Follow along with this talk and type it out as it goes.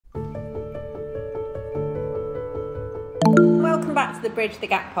welcome back to the Bridge the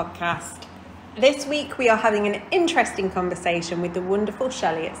Gap podcast. This week we are having an interesting conversation with the wonderful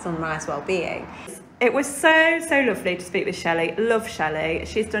Shelley at Sunrise Wellbeing. It was so lovely to speak with Shelley. Love Shelley.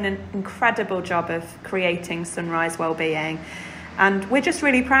 She's done an incredible job of creating Sunrise Wellbeing, and we're just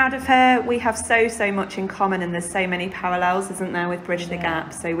really proud of her. We have so much in common, and there's so many parallels, isn't there, with Bridge the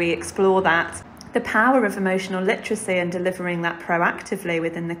Gap? So we explore that. The power of emotional literacy and delivering that proactively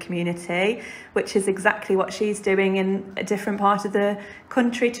within the community, which is exactly what she's doing in a different part of the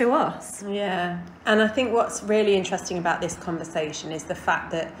country to us. Yeah, and I think what's really interesting about this conversation is the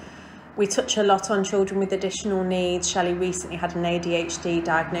fact that we touch a lot on children with additional needs. Shelley recently had an ADHD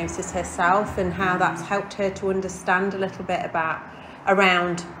diagnosis herself, and how that's helped her to understand a little bit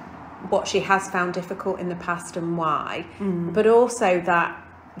around what she has found difficult in the past and why, but also that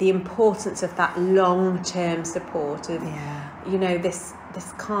the importance of that long-term support of, you know, this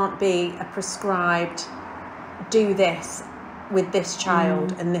can't be a prescribed, do this with this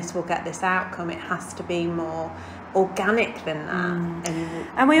child and this will get this outcome. It has to be more organic than that.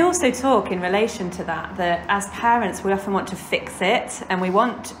 And we also talk in relation to that as parents we often want to fix it, and we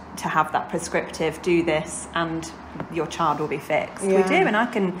want to have that prescriptive, do this and your child will be fixed. We do, and I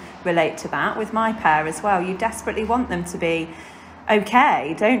can relate to that with my pair as well. You desperately want them to be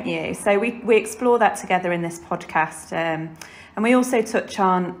okay, don't you? So we explore that together in this podcast, and we also touch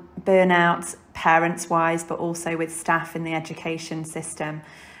on burnout parents wise, but also with staff in the education system,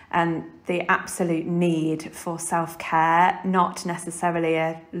 and the absolute need for self-care, not necessarily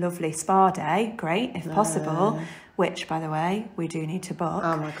a lovely spa day, great if possible, which by the way we do need to book.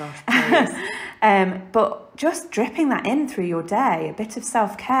 Oh my gosh, please. But just dripping that in through your day, a bit of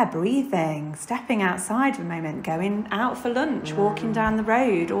self-care, breathing, stepping outside for a moment, going out for lunch, walking down the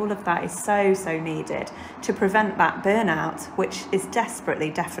road, all of that is so needed to prevent that burnout, which is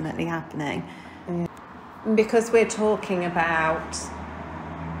definitely happening. Because we're talking about,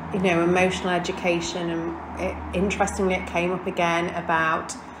 you know, emotional education, and interestingly it came up again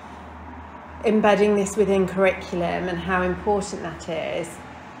about embedding this within curriculum and how important that is,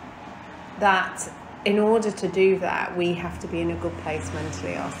 that in order to do that we have to be in a good place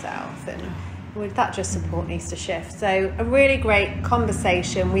mentally ourselves, and with that just support needs to shift. So a really great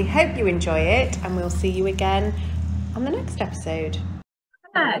conversation. We hope you enjoy it, and we'll see you again on the next episode.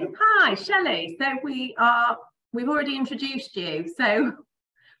 Hi Shelley. So we've already introduced you, so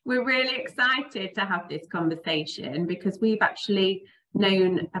we're really excited to have this conversation because we've actually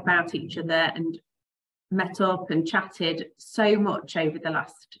known about each other and met up and chatted so much over the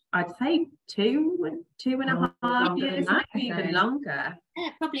last, I'd say, two and a half years, maybe even longer. Yeah,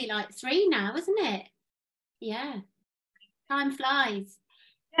 probably like 3 now, isn't it? Yeah, time flies.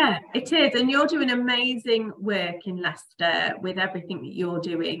 Yeah, it is. And you're doing amazing work in Leicester with everything that you're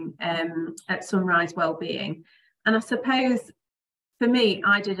doing at Sunrise Wellbeing. And I suppose for me,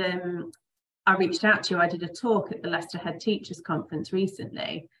 I reached out to you. I did a talk at the Leicester Head Teachers Conference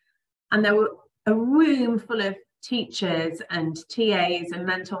recently, and there were a room full of teachers and TAs and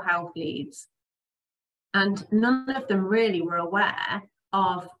mental health leads, and none of them really were aware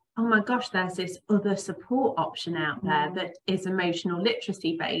of, oh my gosh, there's this other support option out there that is emotional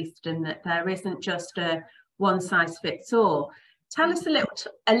literacy based, and that there isn't just a one size fits all. Tell us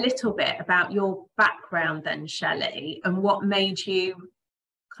a little bit about your background then, Shelley, and what made you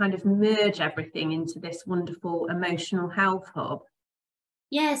kind of merge everything into this wonderful emotional health hub.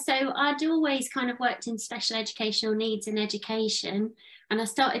 Yeah, so I'd always kind of worked in special educational needs and education, and I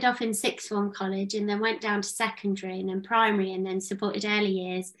started off in sixth form college and then went down to secondary and then primary and then supported early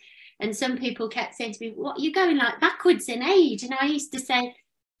years. And some people kept saying to me, what, you're going like backwards in age? And I used to say,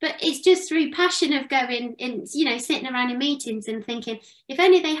 but it's just through passion of going in, you know, sitting around in meetings and thinking, if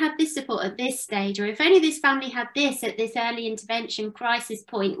only they had this support at this stage, or if only this family had this at this early intervention crisis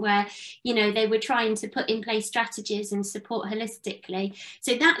point where, you know, they were trying to put in place strategies and support holistically.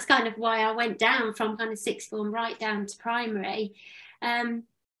 So that's kind of why I went down from kind of sixth form right down to primary. And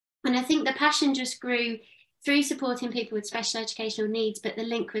I think the passion just grew through supporting people with special educational needs, but the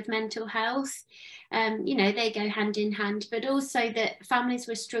link with mental health, you know, they go hand in hand, but also that families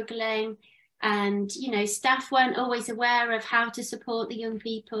were struggling and, you know, staff weren't always aware of how to support the young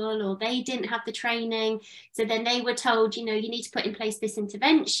people, or they didn't have the training. So then they were told, you know, you need to put in place this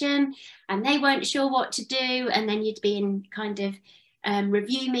intervention, and they weren't sure what to do. And then you'd be in kind of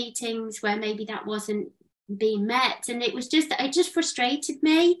review meetings where maybe that wasn't being met, and it just frustrated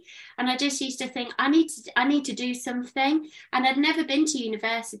me, and I just used to think I need to do something. And I'd never been to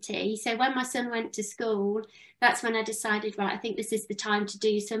university, so when my son went to school, that's when I decided, right, I think this is the time to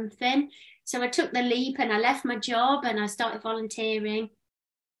do something. So I took the leap and I left my job and I started volunteering,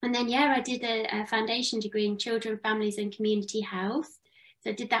 And then, yeah, I did a foundation degree in children, families and community health.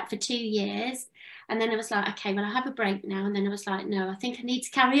 So I did that for 2 years. And then I was like, okay, well, I have a break now. And then I was like, no, I think I need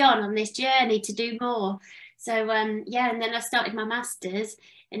to carry on this journey to do more. So, yeah, and then I started my master's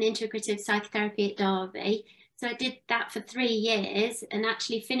in integrative psychotherapy at Derby. So I did that for 3 years and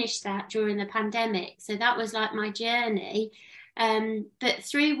actually finished that during the pandemic. So that was like my journey. But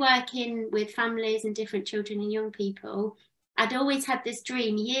through working with families and different children and young people, I'd always had this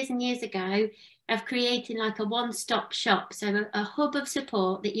dream years and years ago of creating like a one-stop shop, so a hub of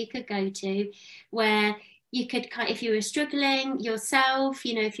support that you could go to where you could, if you were struggling yourself,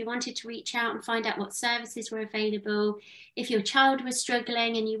 you know, if you wanted to reach out and find out what services were available, if your child was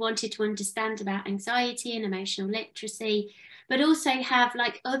struggling and you wanted to understand about anxiety and emotional literacy, but also have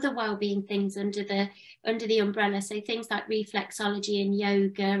like other wellbeing things under the umbrella. So things like reflexology and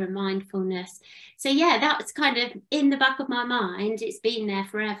yoga and mindfulness. So yeah, that's kind of in the back of my mind. It's been there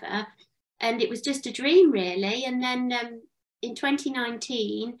forever. And it was just a dream really. And then in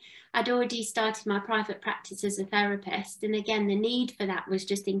 2019, I'd already started my private practice as a therapist. And again, the need for that was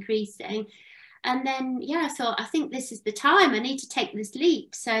just increasing. And then, yeah, I thought, I think this is the time. I need to take this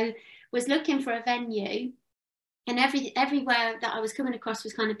leap. So was looking for a venue. And everywhere that I was coming across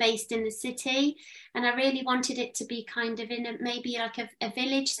was kind of based in the city, and I really wanted it to be kind of in maybe like a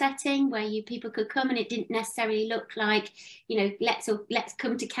village setting where people could come, and it didn't necessarily look like, you know, let's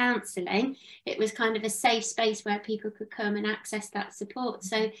come to counselling. It was kind of a safe space where people could come and access that support.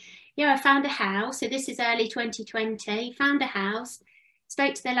 So yeah, I found a house. So this is early 2020. Found a house,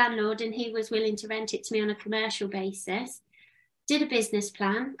 spoke to the landlord, and he was willing to rent it to me on a commercial basis. Did a business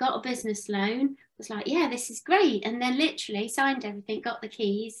plan, got a business loan, was like, yeah, this is great. And then literally signed everything, got the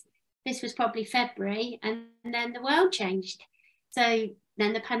keys. This was probably February, and then the world changed. So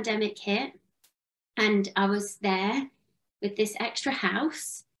then the pandemic hit, and I was there with this extra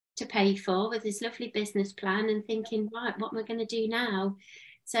house to pay for, with this lovely business plan, and thinking, right, what am I going to do now?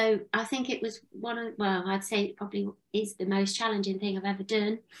 So I think it was I'd say it probably is the most challenging thing I've ever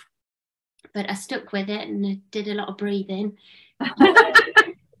done. But I stuck with it and did a lot of breathing.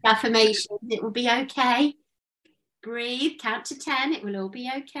 Affirmations, it will be okay. Breathe, count to 10, it will all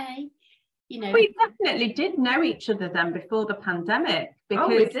be okay. You know, we definitely did know each other then before the pandemic. Because,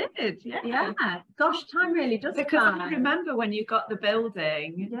 we did, yeah. Gosh, time really does fly. Because I remember when you got the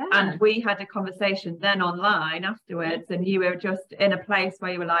building, and we had a conversation then online afterwards, and you were just in a place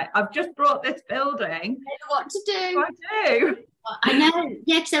where you were like, I've just brought this building. I don't know what to do. What do I do? I know,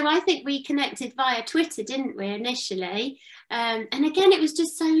 yeah. So I think we connected via Twitter, didn't we, initially? And again, it was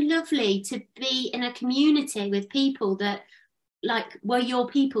just so lovely to be in a community with people that were your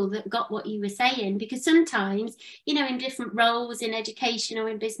people, that got what you were saying. Because sometimes, you know, in different roles in education or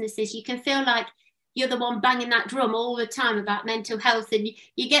in businesses, you can feel like you're the one banging that drum all the time about mental health, and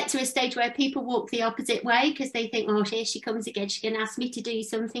you get to a stage where people walk the opposite way because they think, oh, here she comes again, she's going to ask me to do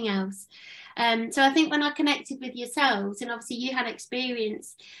something else. So I think when I connected with yourselves, and obviously you had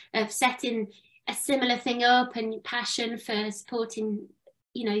experience of setting a similar thing up and passion for supporting,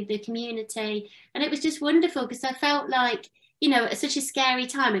 you know, the community, and it was just wonderful because I felt like, you know, at such a scary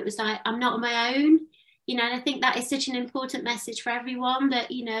time, it was like, I'm not on my own, you know, and I think that is such an important message for everyone,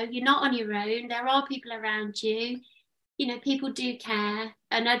 that, you know, you're not on your own. There are people around you, you know, people do care.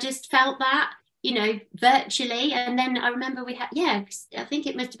 And I just felt that, you know, virtually. And then I remember we had, I think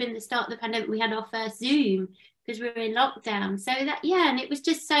it must have been the start of the pandemic, we had our first Zoom because we were in lockdown. So that, and it was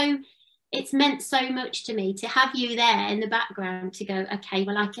just so, it's meant so much to me to have you there in the background to go, okay,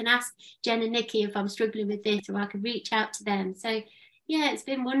 well, I can ask Jen and Nikki if I'm struggling with this, or I can reach out to them. So yeah, it's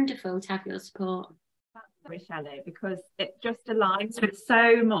been wonderful to have your support. Shelley, because it just aligns with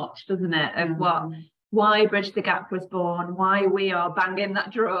so much, doesn't it, of why Bridge the Gap was born, why we are banging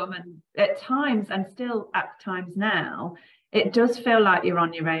that drum, and at times, and still at times now, it does feel like you're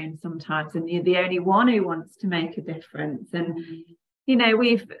on your own sometimes, and you're the only one who wants to make a difference. And you know,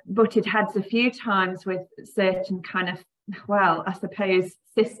 we've butted heads a few times with certain kind of, well, I suppose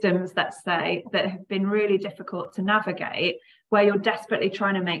systems, let's say, that have been really difficult to navigate, where you're desperately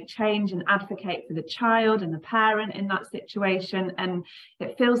trying to make change and advocate for the child and the parent in that situation, and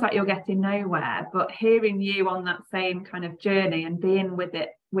it feels like you're getting nowhere. But hearing you on that same kind of journey and being with it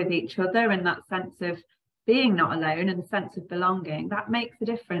with each other, and that sense of being not alone and the sense of belonging, that makes a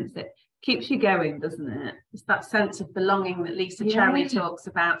difference. It keeps you going, doesn't it? It's that sense of belonging that Lisa Cherry talks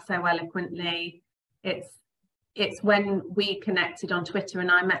about so eloquently. It's when we connected on Twitter,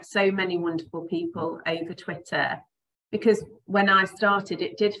 and I met so many wonderful people over Twitter, because when I started,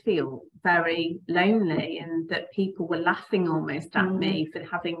 it did feel very lonely, and that people were laughing almost at me for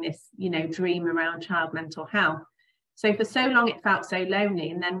having this, you know, dream around child mental health. So for so long it felt so lonely,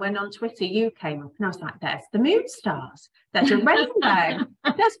 and then when on Twitter you came up and I was like, there's the moon stars, there's a rainbow,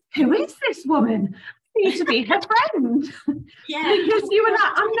 who is this woman? I need to be her friend. Yeah. Because you were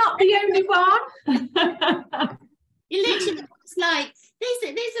like, I'm not the only one. You literally, it's like these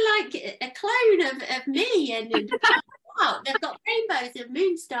are like a clone of me, and wow, they've got rainbows and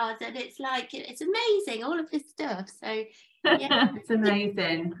moon stars, and it's like, it's amazing, all of this stuff. So yeah. It's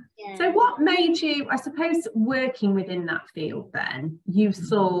amazing. Yeah. So what made you, I suppose, working within that field then, you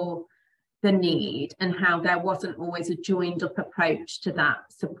saw the need and how there wasn't always a joined up approach to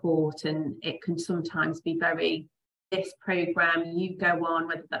that support, and it can sometimes be very, this program you go on,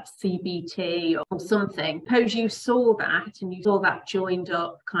 whether that's CBT or something. Suppose you saw that, and you saw that joined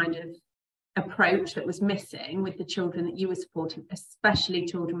up kind of approach that was missing with the children that you were supporting, especially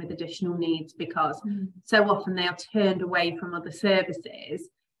children with additional needs, because so often they are turned away from other services,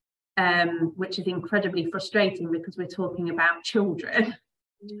 which is incredibly frustrating because we're talking about children.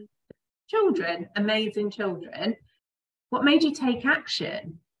 Children, amazing children. What made you take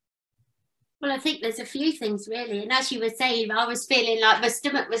action? Well, I think there's a few things really, and as you were saying, I was feeling like my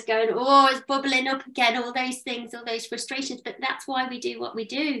stomach was going, oh, it's bubbling up again, all those things, all those frustrations. But that's why we do what we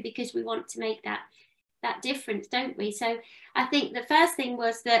do, because we want to make that difference, don't we? So I think the first thing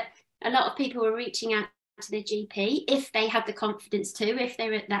was that a lot of people were reaching out to their GP if they had the confidence to, if they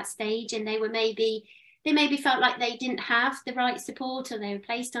were at that stage and they maybe felt like they didn't have the right support, or they were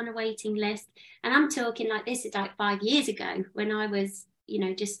placed on a waiting list. And I'm talking like, this is like 5 years ago when I was,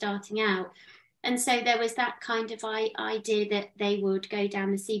 just starting out. And so there was that kind of idea that they would go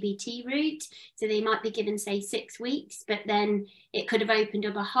down the CBT route. So they might be given, say, 6 weeks, but then it could have opened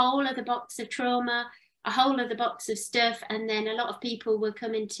up a whole other box of trauma, a whole other box of stuff. And then a lot of people were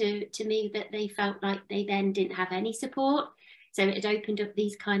coming to me that they felt like they then didn't have any support. So it had opened up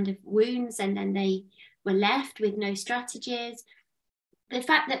these kind of wounds, and then they were left with no strategies. The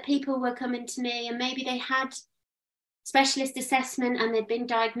fact that people were coming to me and maybe they had specialist assessment and they'd been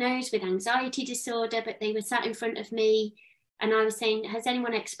diagnosed with anxiety disorder, but they were sat in front of me and I was saying, has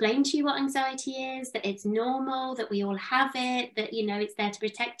anyone explained to you what anxiety is, that it's normal, that we all have it, that, it's there to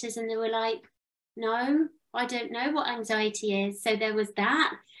protect us? And they were like, no, I don't know what anxiety is. So there was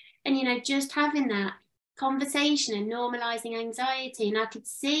that. And, just having that conversation and normalizing anxiety, and I could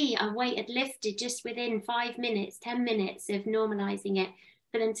see a weight had lifted just within 5 minutes, 10 minutes of normalizing it,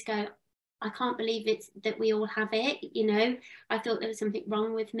 for them to go, I can't believe it's that we all have it. I thought there was something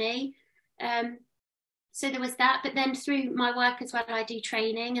wrong with me. So there was that. But then through my work as well, I do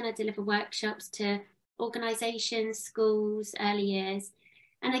training and I deliver workshops to organisations, schools, early years.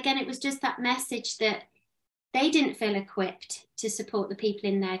 And again, it was just that message that they didn't feel equipped to support the people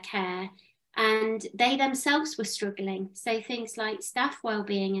in their care, and they themselves were struggling. So things like staff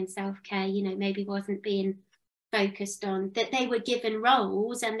wellbeing and self-care, maybe wasn't being focused on, that they were given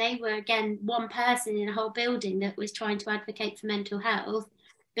roles and they were, again, one person in a whole building that was trying to advocate for mental health,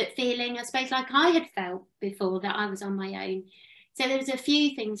 but feeling, I suppose, like I had felt before, that I was on my own. So there was a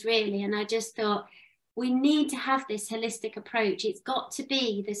few things really, and I just thought we need to have this holistic approach. It's got to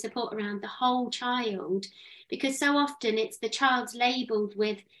be the support around the whole child, because so often it's the child's labelled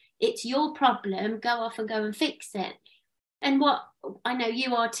with, it's your problem, go off and go and fix it. And what I know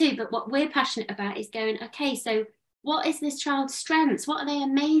you are too, but what we're passionate about is going, okay, so what is this child's strengths? What are they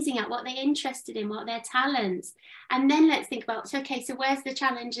amazing at? What are they interested in? What are their talents? And then let's think about, so, okay, so where's the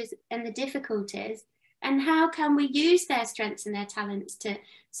challenges and the difficulties? And how can we use their strengths and their talents to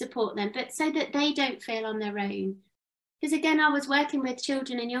support them, but so that they don't feel on their own? Because again, I was working with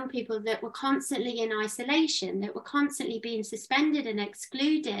children and young people that were constantly in isolation, that were constantly being suspended and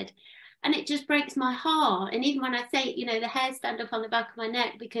excluded. And it just breaks my heart. And even when I say, the hairs stand up on the back of my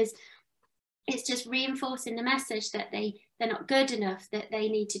neck, because it's just reinforcing the message that they're not good enough, that they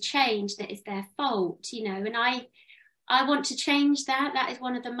need to change, that it's their fault, and I want to change that. That is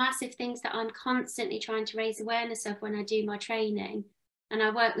one of the massive things that I'm constantly trying to raise awareness of when I do my training. And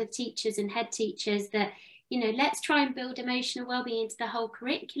I work with teachers and head teachers that, let's try and build emotional wellbeing into the whole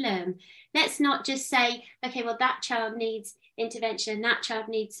curriculum. Let's not just say, okay, well, that child needs intervention and that child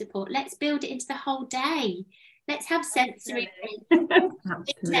needs support. Let's build it into the whole day. Let's have sensory techniques,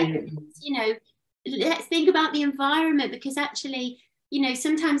 let's think about the environment, because actually,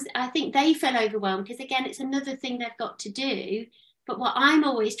 sometimes I think they feel overwhelmed, because again, it's another thing they've got to do. But what I'm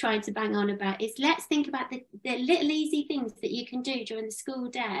always trying to bang on about is, let's think about the little easy things that you can do during the school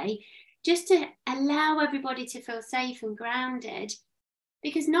day, just to allow everybody to feel safe and grounded,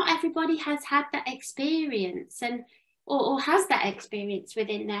 because not everybody has had that experience, and or has that experience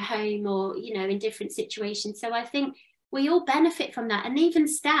within their home, or in different situations. So I think we all benefit from that. And even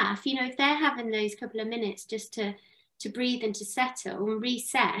staff, if they're having those couple of minutes just to to breathe and to settle and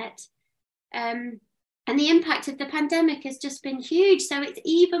reset. And the impact of the pandemic has just been huge. So it's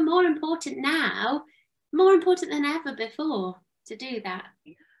even more important now, more important than ever before, to do that.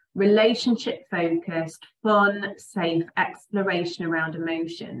 Relationship focused, fun, safe exploration around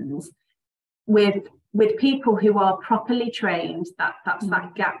emotions with people who are properly trained. That's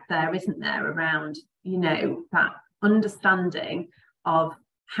that gap there, isn't there, around, you know, that understanding of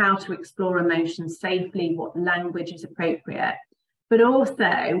how to explore emotions safely, what language is appropriate, but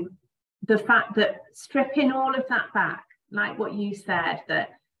also the fact that stripping all of that back, like what you said,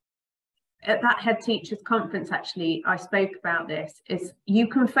 that at that head teachers conference, actually, I spoke about this, is you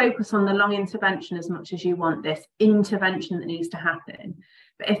can focus on the long intervention as much as you want, this intervention that needs to happen.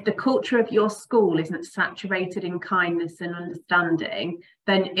 But if the culture of your school isn't saturated in kindness and understanding,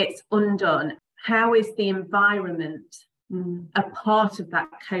 then it's undone. How is the environment a part of that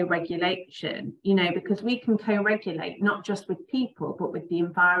co-regulation? You know, because we can co-regulate not just with people, but with the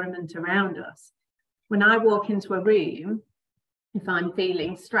environment around us. When I walk into a room, if I'm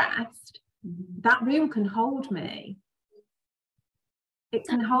feeling stressed, that room can hold me. It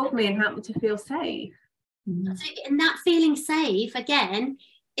can hold me and help me to feel safe. And that feeling safe, again,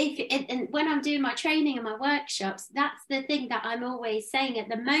 and when I'm doing my training and my workshops, that's the thing that I'm always saying at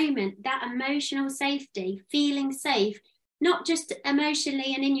the moment, that emotional safety, feeling safe, not just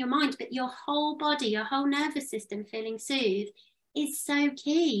emotionally and in your mind, but your whole body, your whole nervous system feeling soothed, is so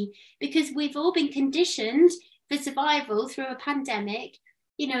key, because we've all been conditioned for survival through a pandemic.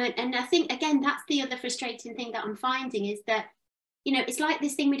 You know, and I think, again, that's the other frustrating thing that I'm finding, is that, you know, it's like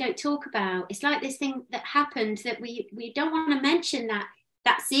this thing we don't talk about. It's like this thing that happened that we don't want to mention,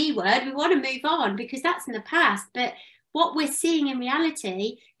 that C word. We want to move on because that's in the past. But what we're seeing in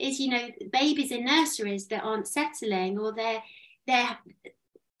reality is, you know, babies in nurseries that aren't settling, or their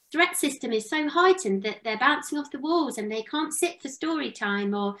threat system is so heightened that they're bouncing off the walls and they can't sit for story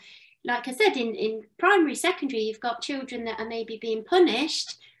time. Or, like I said, in primary, secondary, you've got children that are maybe being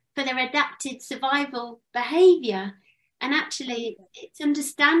punished for their adapted survival behaviour. And actually, it's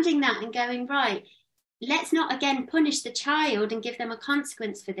understanding that and going, right, let's not again punish the child and give them a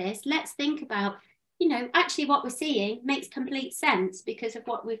consequence for this. Let's think about, you know, actually what we're seeing makes complete sense because of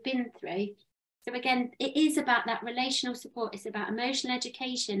what we've been through. So again, it is about that relational support. It's about emotional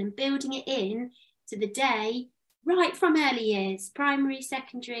education and building it in to the day, right from early years, primary,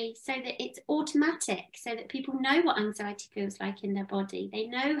 secondary, so that it's automatic, so that people know what anxiety feels like in their body. They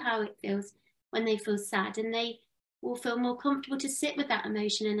know how it feels when they feel sad, and they will feel more comfortable to sit with that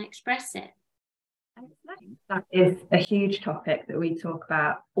emotion and express it. That is a huge topic that we talk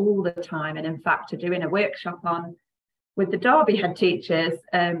about all the time, and in fact are doing a workshop on with the Derby head teachers,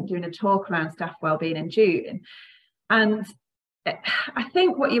 doing a talk around staff wellbeing in June. And I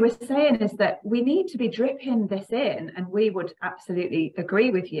think what you were saying is that we need to be dripping this in, and we would absolutely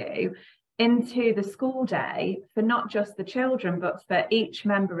agree with you, into the school day for not just the children, but for each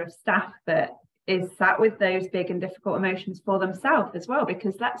member of staff that is sat with those big and difficult emotions for themselves as well.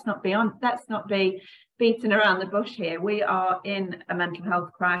 Because let's not be beating around the bush here. We are in a mental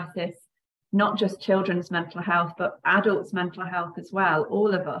health crisis, not just children's mental health, but adults' mental health as well.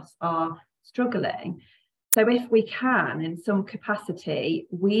 All of us are struggling. So if we can, in some capacity,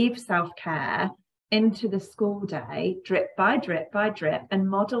 weave self-care into the school day, drip by drip by drip, and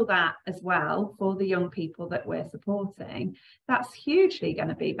model that as well for the young people that we're supporting, that's hugely going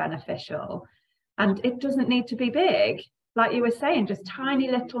to be beneficial. And it doesn't need to be big. Like you were saying, just tiny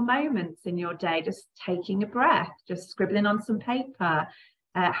little moments in your day, just taking a breath, just scribbling on some paper,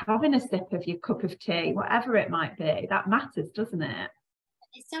 having a sip of your cup of tea, whatever it might be, that matters, doesn't it?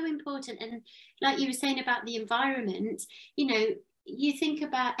 It's so important. And like you were saying about the environment, you know, you think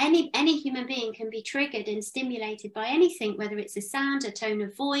about any human being can be triggered and stimulated by anything, whether it's a sound, a tone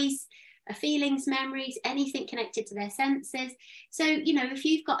of voice, a feelings, memories, anything connected to their senses. So, you know, if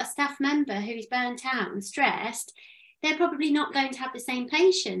you've got a staff member who's burnt out and stressed, they're probably not going to have the same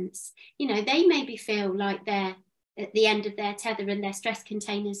patience. You know, they maybe feel like they're at the end of their tether and their stress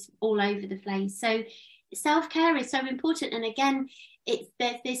containers all over the place. So self-care is so important. And again,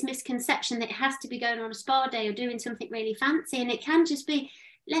 there's this misconception that it has to be going on a spa day or doing something really fancy, and it can just be,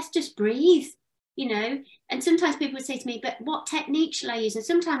 let's just breathe, you know. And sometimes people would say to me, but what technique shall I use? And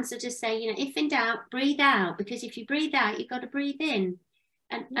sometimes I just say, you know, if in doubt, breathe out, because if you breathe out, you've got to breathe in.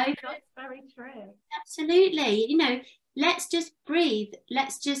 And that's very true. Absolutely, you know, let's just breathe,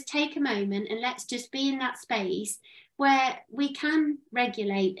 let's just take a moment, and let's just be in that space where we can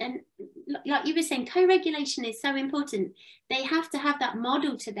regulate. And like you were saying, co-regulation is so important. They have to have that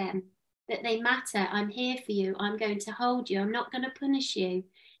model to them, that they matter. I'm here for you. I'm going to hold you. I'm not going to punish you.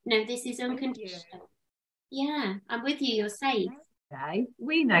 No, this is unconditional. Yeah, I'm with you, you're safe. Okay.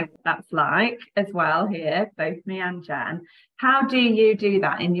 We know what that's like as well here, both me and Jen. How do you do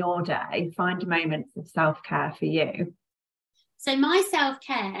that in your day? Find moments of self-care for you. So my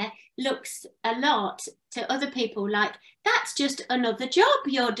self-care looks a lot to other people like, that's just another job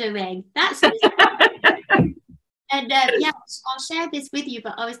you're doing. That's just... And yeah, I'll share this with you,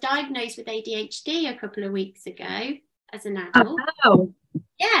 but I was diagnosed with ADHD a couple of weeks ago as an adult. Oh.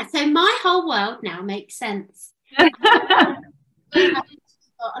 Yeah, so my whole world now makes sense. I've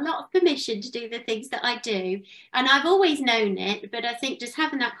got a lot of permission to do the things that I do, and I've always known it, but I think just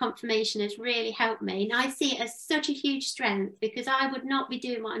having that confirmation has really helped me, and I see it as such a huge strength, because I would not be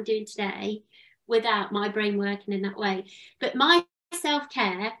doing what I'm doing today without my brain working in that way. But my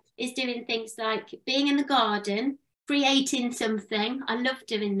self-care is doing things like being in the garden, creating something. I love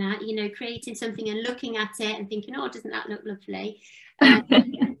doing that, you know, creating something and looking at it and thinking, oh, doesn't that look lovely?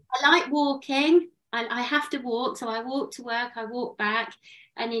 I like walking. I have to walk, so I walk to work, I walk back,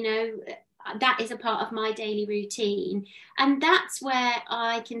 and you know, that is a part of my daily routine, and that's where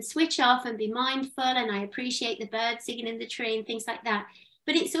I can switch off and be mindful, and I appreciate the birds singing in the tree and things like that.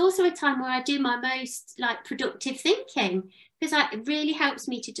 But it's also a time where I do my most like productive thinking, because it really helps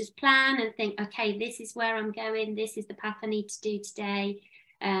me to just plan and think, okay, this is where I'm going, this is the path I need to do today.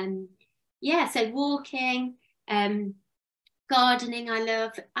 Yeah, so walking, gardening,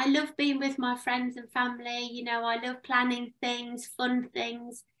 I love being with my friends and family, you know, I love planning things, fun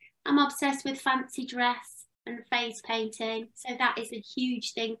things. I'm obsessed with fancy dress and face painting, so that is a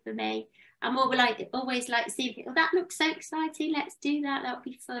huge thing for me. I'm always like seeing people, that looks so exciting, let's do that, that'll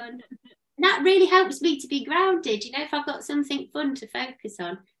be fun. And that really helps me to be grounded, you know, if I've got something fun to focus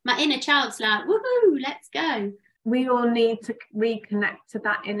on. My inner child's like, woohoo, let's go. We all need to reconnect to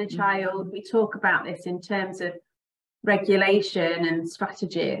that inner child. We talk about this in terms of regulation and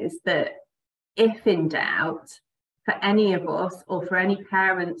strategies, that if in doubt, for any of us or for any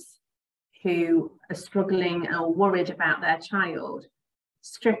parents who are struggling or worried about their child,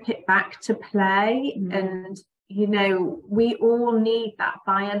 strip it back to play. And you know, we all need that.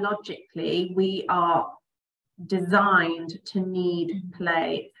 Biologically, we are designed to need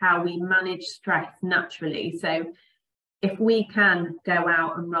play. It's how we manage stress naturally. So if we can go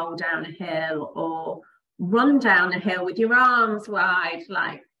out and roll down a hill or run down a hill with your arms wide,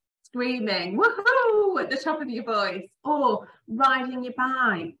 like screaming woohoo at the top of your voice, or riding your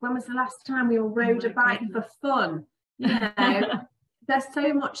bike. When was the last time we all rode a bike for fun? You know, there's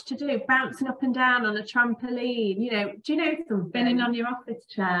so much to do. Bouncing up and down on a trampoline, you know. Do you know something? Spinning on your office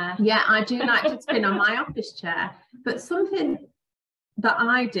chair. Yeah, I do like to spin on my office chair. But something that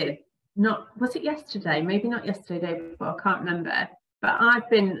I did, was it yesterday? Maybe not yesterday, day before, I can't remember. But I've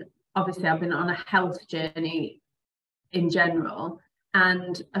been on a health journey in general,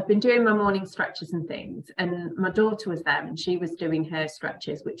 and I've been doing my morning stretches and things, and my daughter was there and she was doing her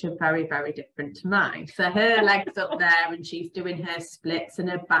stretches, which are very, very different to mine. So her legs up there and she's doing her splits and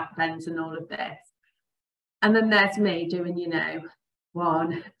her back bends and all of this, and then there's me doing, you know,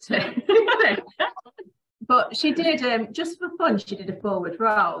 1, 2 but she did just for fun, she did a forward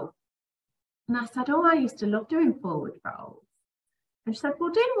roll, and I said, oh, I used to love doing forward rolls. And she said,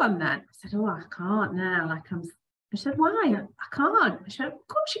 well, do one then. I said, oh, I can't now, like I'm... And she said, why? I can't. I said, of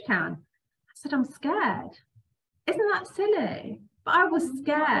course you can. I said, I'm scared. Isn't that silly? But I was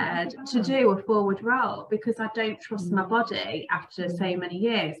scared to do a forward roll because I don't trust my body after so many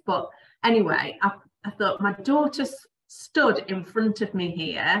years. But anyway, I thought, my daughter stood in front of me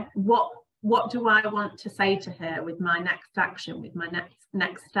here. What do I want to say to her with my next action, with my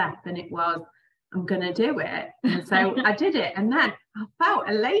next step? And it was, I'm going to do it. And so I did it. And then I felt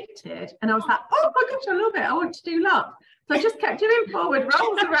elated. And I was like, oh my gosh, I love it. I want to do lots. So I just kept doing forward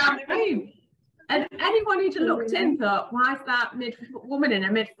rolls around the room. And anyone who'd looked in thought, why is that woman in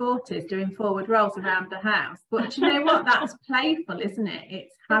her mid-40s doing forward rolls around the house? But you know what? That's playful, isn't it?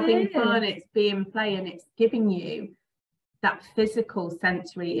 It's having fun. It's being play. And it's giving you that physical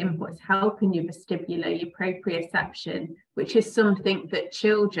sensory input. It's helping your vestibular, your proprioception, which is something that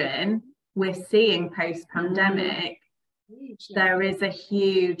children... we're seeing post-pandemic. There is a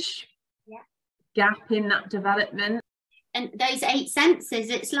huge gap in that development. And those 8 senses,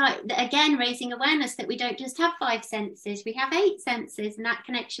 it's like, again, raising awareness that we don't just have 5 senses, we have 8 senses, and that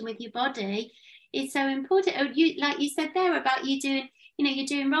connection with your body is so important. Oh, like you said there about you doing, you know, you're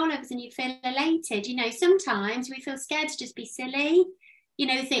doing rollovers and you feel elated. You know, sometimes we feel scared to just be silly. You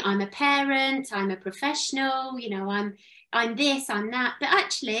know, think I'm a parent, I'm a professional, you know, I'm this, I'm that, but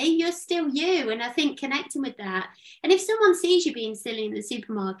actually you're still you. And I think connecting with that, and if someone sees you being silly in the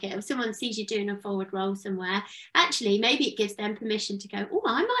supermarket, or if someone sees you doing a forward roll somewhere, actually maybe it gives them permission to go, oh,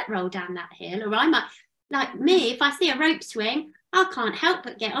 I might roll down that hill, or I might, Like me, if I see a rope swing, I can't help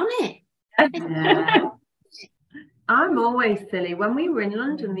but get on it. Yeah. I'm always silly. When we were in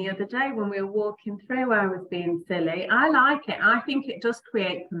London the other day, when we were walking through, I was being silly. I like it. I think it does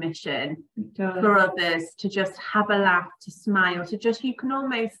create permission for others to just have a laugh, to smile, to just, you can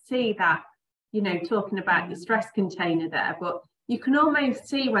almost see that, you know, talking about your stress container there, but you can almost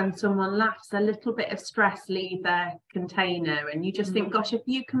see when someone laughs, a little bit of stress leave their container, and you just think, gosh, if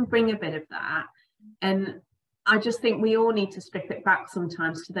you can bring a bit of that. And I just think we all need to strip it back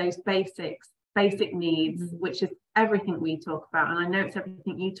sometimes to those basic needs, which is everything we talk about, and I know it's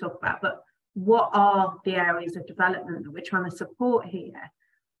everything you talk about, but what are the areas of development that we're trying to support here?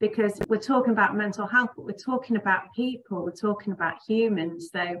 Because we're talking about mental health, but we're talking about people, we're talking about humans.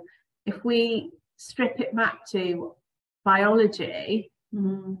 So if we strip it back to biology,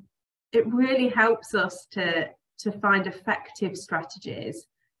 it really helps us to find effective strategies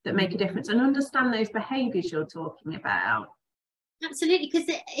that make a difference and understand those behaviours you're talking about. Absolutely, because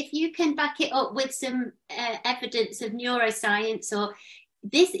if you can back it up with some evidence of neuroscience, or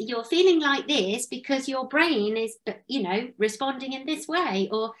this, you're feeling like this because your brain is, you know, responding in this way,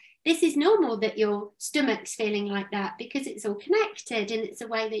 or this is normal that your stomach's feeling like that, because it's all connected and it's a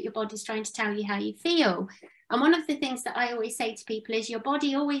way that your body's trying to tell you how you feel. And one of the things that I always say to people is your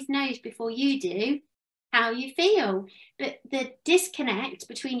body always knows before you do how you feel, but the disconnect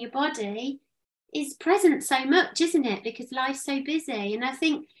between your body is present so much, isn't it? Because life's so busy. And I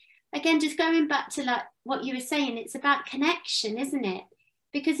think, again, just going back to like what you were saying, it's about connection, isn't it?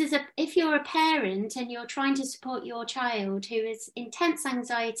 Because if you're a parent and you're trying to support your child who has intense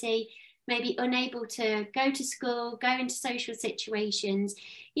anxiety, maybe unable to go to school, go into social situations,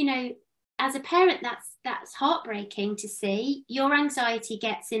 you know, as a parent, that's heartbreaking to see. Your anxiety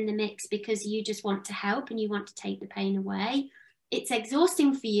gets in the mix because you just want to help and you want to take the pain away. It's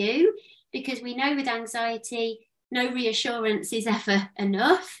exhausting for you, because we know with anxiety, no reassurance is ever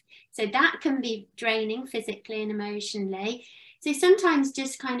enough. So that can be draining physically and emotionally. So sometimes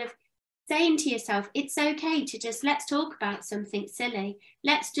just kind of saying to yourself, it's okay to just, let's talk about something silly.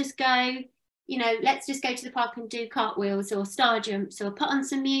 Let's just go, you know, let's just go to the park and do cartwheels or star jumps, or put on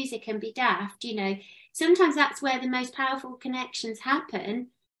some music and be daft. You know, sometimes that's where the most powerful connections happen.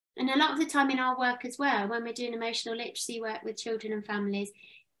 And a lot of the time in our work as well, when we're doing emotional literacy work with children and families,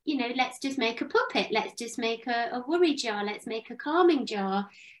 you know, let's just make a puppet, let's just make a worry jar, let's make a calming jar.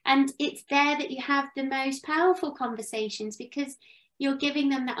 And it's there that you have the most powerful conversations, because you're giving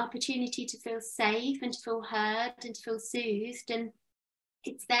them that opportunity to feel safe and to feel heard and to feel soothed. And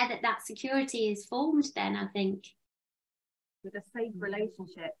it's there that that security is formed then, I think. With a safe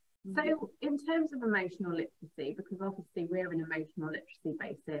relationship. So in terms of emotional literacy, because obviously we're an emotional literacy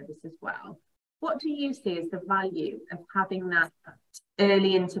based service as well, what do you see as the value of having that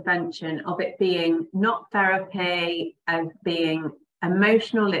early intervention, of it being not therapy, of being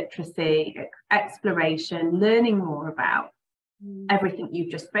emotional literacy, exploration, learning more about everything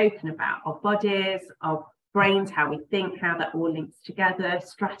you've just spoken about, of bodies, of brains, how we think, how that all links together,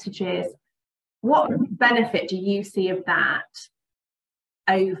 strategies? What benefit do you see of that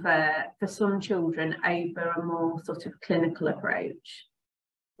over, for some children, over a more sort of clinical approach?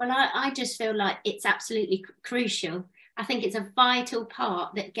 Well, I just feel like it's absolutely crucial. I think it's a vital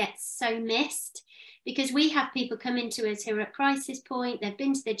part that gets so missed, because we have people come into us who are at crisis point, they've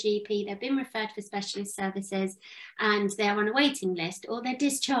been to the GP, they've been referred for specialist services, and they're on a waiting list, or they're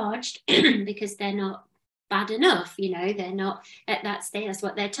discharged because they're not bad enough, you know, they're not at that stage, that's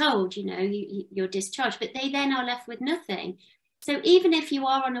what they're told, you know, you're discharged, but they then are left with nothing. So even if you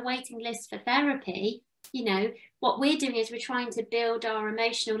are on a waiting list for therapy, you know, what we're doing is we're trying to build our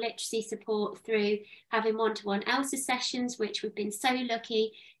emotional literacy support through having one-to-one ELSA sessions, which we've been so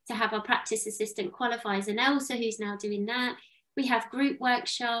lucky to have our practice assistant qualify as an ELSA, who's now doing that. We have group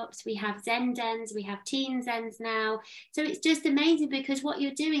workshops, we have Zen Dens, we have Teen Zens now. So it's just amazing, because what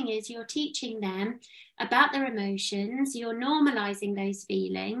you're doing is you're teaching them about their emotions, you're normalizing those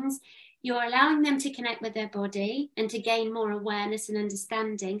feelings, you're allowing them to connect with their body and to gain more awareness and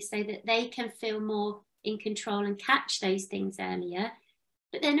understanding so that they can feel more in control and catch those things earlier.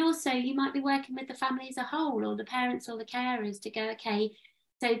 But then also you might be working with the family as a whole, or the parents or the carers, to go, okay,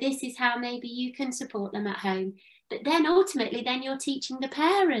 so this is how maybe you can support them at home. But then ultimately, then you're teaching the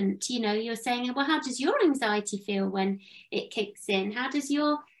parent, you know, you're saying, well, how does your anxiety feel when it kicks in? How does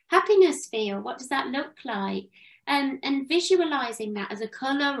your happiness feel? What does that look like? And visualizing that as a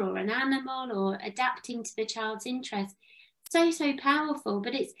colour or an animal, or adapting to the child's interest. So powerful.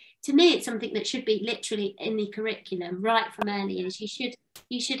 But it's, to me, it's something that should be literally in the curriculum right from early years.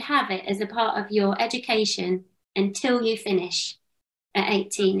 You should have it as a part of your education until you finish. at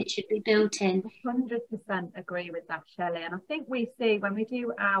 18. It should be built in. 100% agree with that, Shelley. And I think we see when we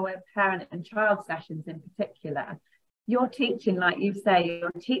do our parent and child sessions in particular, you're teaching, like you say,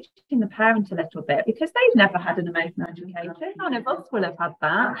 you're teaching the parent a little bit, because they've never had an emotional education. None of us will have had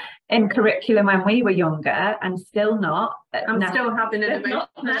that in curriculum when we were younger, and still not. I'm still having an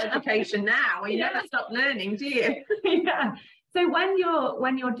emotional education now. You never stop learning, do you? Yeah. So when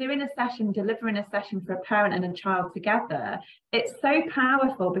you're doing a session, delivering a session for a parent and a child together, it's so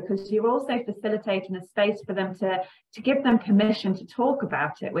powerful, because you're also facilitating a space for them to give them permission to talk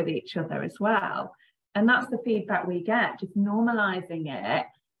about it with each other as well. And that's the feedback we get. Just normalizing it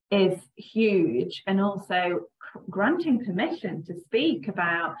is huge, and also granting permission to speak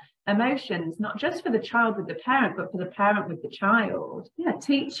about emotions, not just for the child with the parent, but for the parent with the child. Yeah,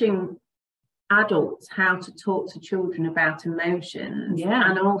 teaching adults how to talk to children about emotions,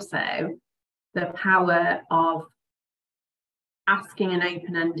 and also the power of asking an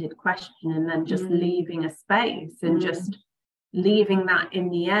open-ended question and then just leaving a space and just leaving that in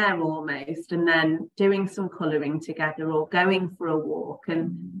the air almost, and then doing some colouring together or going for a walk,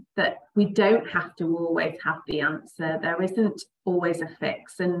 and that we don't have to always have the answer. There isn't always a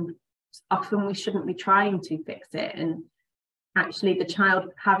fix, and often we shouldn't be trying to fix it. And actually the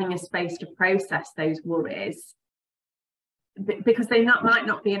child having a space to process those worries, because they might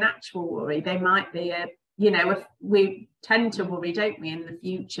not be an actual worry, they might be a, if we tend to worry, don't we, in the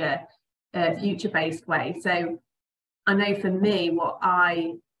future-based way. So I know for me, what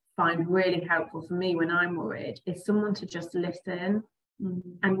I find really helpful for me when I'm worried is someone to just listen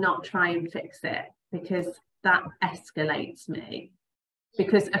and not try and fix it, because that escalates me,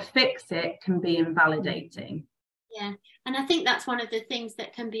 because a fix it can be invalidating. Yeah, and I think that's one of the things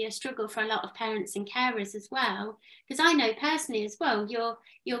that can be a struggle for a lot of parents and carers as well, because I know personally as well,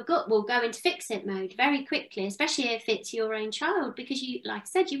 your gut will go into fix it mode very quickly, especially if it's your own child, because you, like I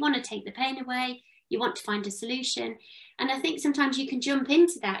said, you want to take the pain away, you want to find a solution. And I think sometimes you can jump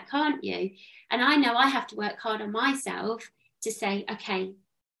into that, can't you? And I know I have to work hard on myself to say, okay,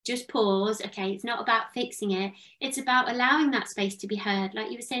 just pause. Okay, it's not about fixing it. It's about allowing that space to be heard.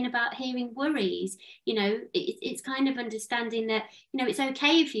 Like you were saying about hearing worries, it's kind of understanding that, it's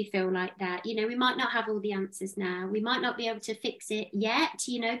okay if you feel like that. We might not have all the answers now. We might not be able to fix it yet,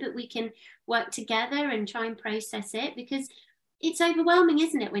 but we can work together and try and process it, because it's overwhelming,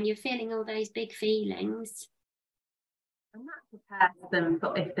 isn't it, when you're feeling all those big feelings? And that prepares them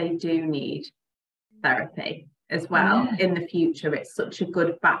for if they do need therapy as well in the future. It's such a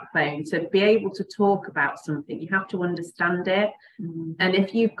good backbone to be able to talk about something. You have to understand it. And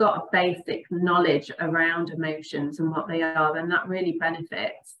if you've got a basic knowledge around emotions and what they are, then that really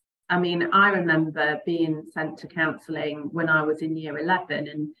benefits. I mean, I remember being sent to counselling when I was in year 11,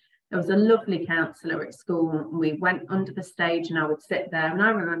 and there was a lovely counsellor at school. We went under the stage and I would sit there, and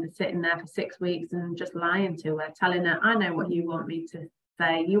I remember sitting there for 6 weeks and just lying to her, telling her, I know what you want me to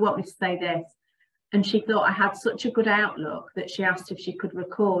say. You want me to say this. And she thought I had such a good outlook that she asked if she could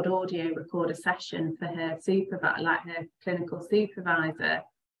audio record a session for her supervisor, like her clinical supervisor.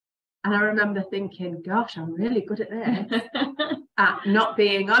 And I remember thinking, gosh, I'm really good at this, at not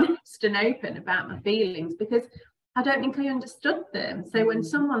being honest and open about my feelings, because I don't think I understood them. So when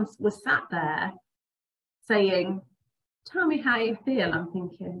someone was sat there saying, tell me how you feel, I'm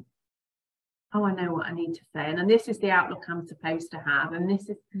thinking, oh, I know what I need to say. And this is the outlook I'm supposed to have. And this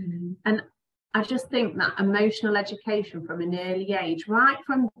is, and I just think that emotional education from an early age, right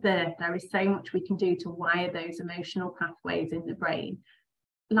from birth, there is so much we can do to wire those emotional pathways in the brain.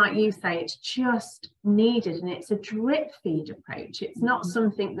 Like you say, it's just needed, and it's a drip feed approach. It's not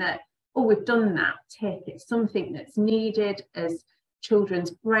something that, oh, we've done that, tick. It's something that's needed as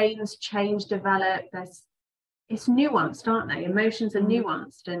children's brains change, develop. It's nuanced, aren't they? Emotions are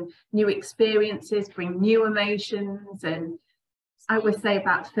nuanced, and new experiences bring new emotions. And I would say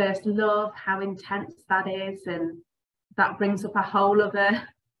about first love, how intense that is, and that brings up a whole other.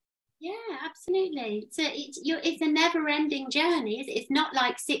 Yeah, absolutely. So it's a never-ending journey. It's not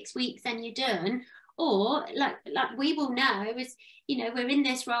like 6 weeks and you're done, or like we will know is, we're in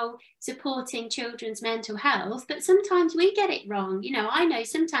this role supporting children's mental health, but sometimes we get it wrong. I know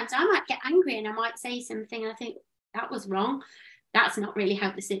sometimes I might get angry and I might say something and I think that was wrong. That's not really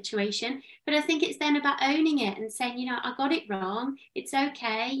helped the situation. But I think it's then about owning it and saying, I got it wrong. It's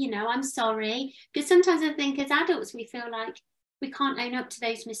okay. I'm sorry. Because sometimes I think as adults, we feel like we can't own up to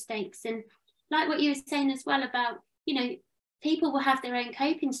those mistakes. And like what you were saying as well about, people will have their own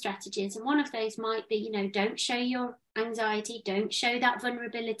coping strategies. And one of those might be, don't show your anxiety, don't show that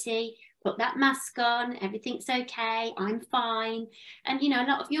vulnerability. put that mask on, everything's okay, I'm fine. And, you know, a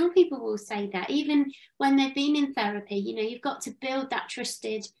lot of young people will say that, even when they've been in therapy. You know, you've got to build that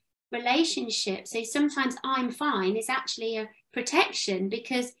trusted relationship. So sometimes I'm fine is actually a protection,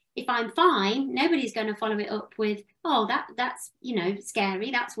 because if I'm fine, nobody's going to follow it up with, oh, that's, you know,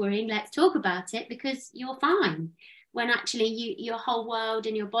 scary, that's worrying, let's talk about it, because you're fine, when actually your whole world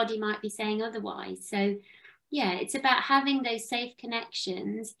and your body might be saying otherwise. So yeah, it's about having those safe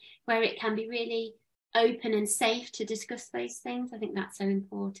connections where it can be really open and safe to discuss those things. I think that's so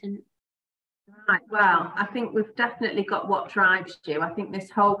important. Right, well, I think we've definitely got what drives you. I think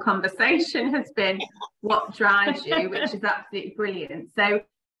this whole conversation has been what drives you, which is absolutely brilliant. So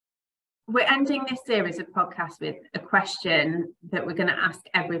we're ending this series of podcasts with a question that we're going to ask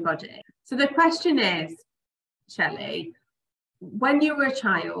everybody. So the question is, Shelley, when you were a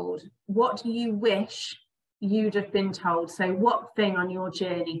child, what do you wish you'd have been told? So what thing on your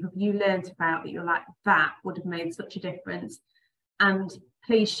journey have you learned about that you're like, that would have made such a difference? And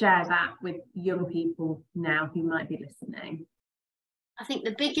please share that with young people now who might be listening. I think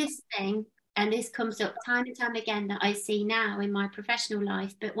the biggest thing, and this comes up time and time again, that I see now in my professional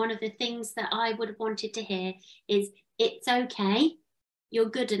life, but one of the things that I would have wanted to hear is, it's okay, you're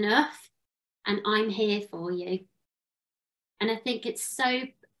good enough, and I'm here for you. And I think it's so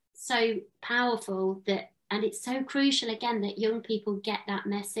powerful that, and it's so crucial again, that young people get that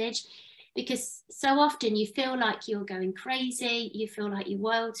message, because so often you feel like you're going crazy, you feel like your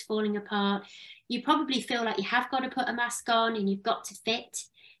world's falling apart, you probably feel like you have got to put a mask on and you've got to fit,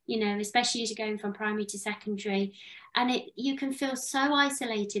 you know, especially as you're going from primary to secondary, and you can feel so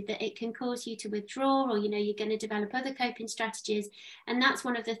isolated that it can cause you to withdraw, or, you know, you're going to develop other coping strategies. And that's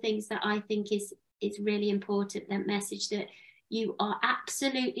one of the things that I think is really important, that message that you are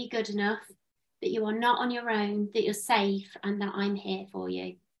absolutely good enough, that you are not on your own, that you're safe, and that I'm here for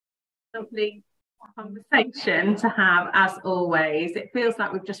you. Lovely conversation to have, as always. It feels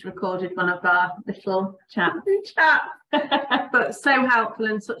like we've just recorded one of our little chats, but so helpful,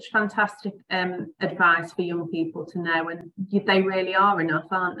 and such fantastic advice for young people to know, and they really are enough,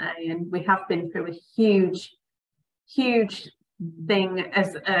 aren't they? And we have been through a huge thing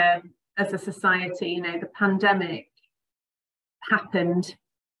as a society. You know, the pandemic happened.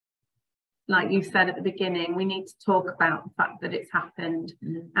 Like you said at the beginning, we need to talk about the fact that it's happened,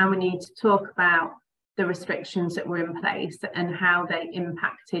 and we need to talk about the restrictions that were in place and how they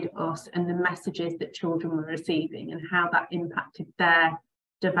impacted us, and the messages that children were receiving, and how that impacted their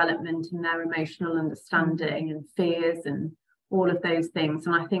development and their emotional understanding and fears and all of those things.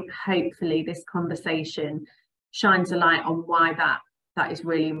 And I think hopefully this conversation shines a light on why that is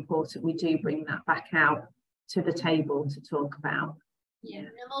really important. We do bring that back out to the table to talk about. Yeah,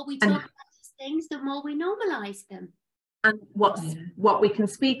 the more we talk about these things, the more we normalise them. And what we can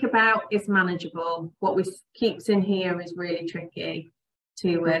speak about is manageable. What we keeps in here is really tricky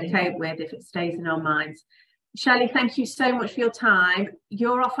to cope with if it stays in our minds. Shelley, thank you so much for your time.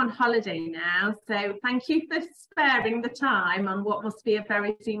 You're off on holiday now, so thank you for sparing the time on what must be a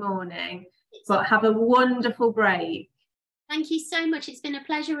very busy morning. But have a wonderful break. Thank you so much. It's been a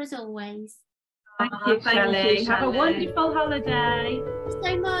pleasure as always. Thank you, Shelley. Have a wonderful holiday. Thank you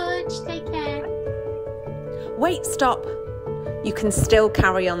so much. Take care. Wait, stop. You can still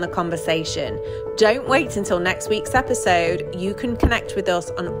carry on the conversation. Don't wait until next week's episode. You can connect with us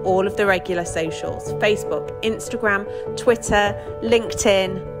on all of the regular socials: Facebook, Instagram, Twitter,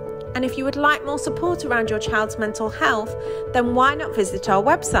 LinkedIn. And if you would like more support around your child's mental health, then why not visit our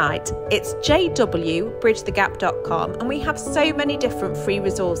website? It's jwbridgethegap.com, and we have so many different free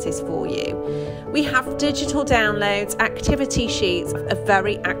resources for you. We have digital downloads, activity sheets, a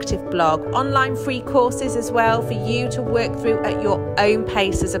very active blog, online free courses as well for you to work through at your own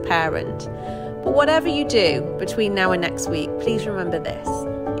pace as a parent. But whatever you do between now and next week, please remember this: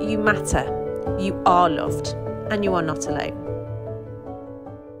 you matter, you are loved, and you are not alone.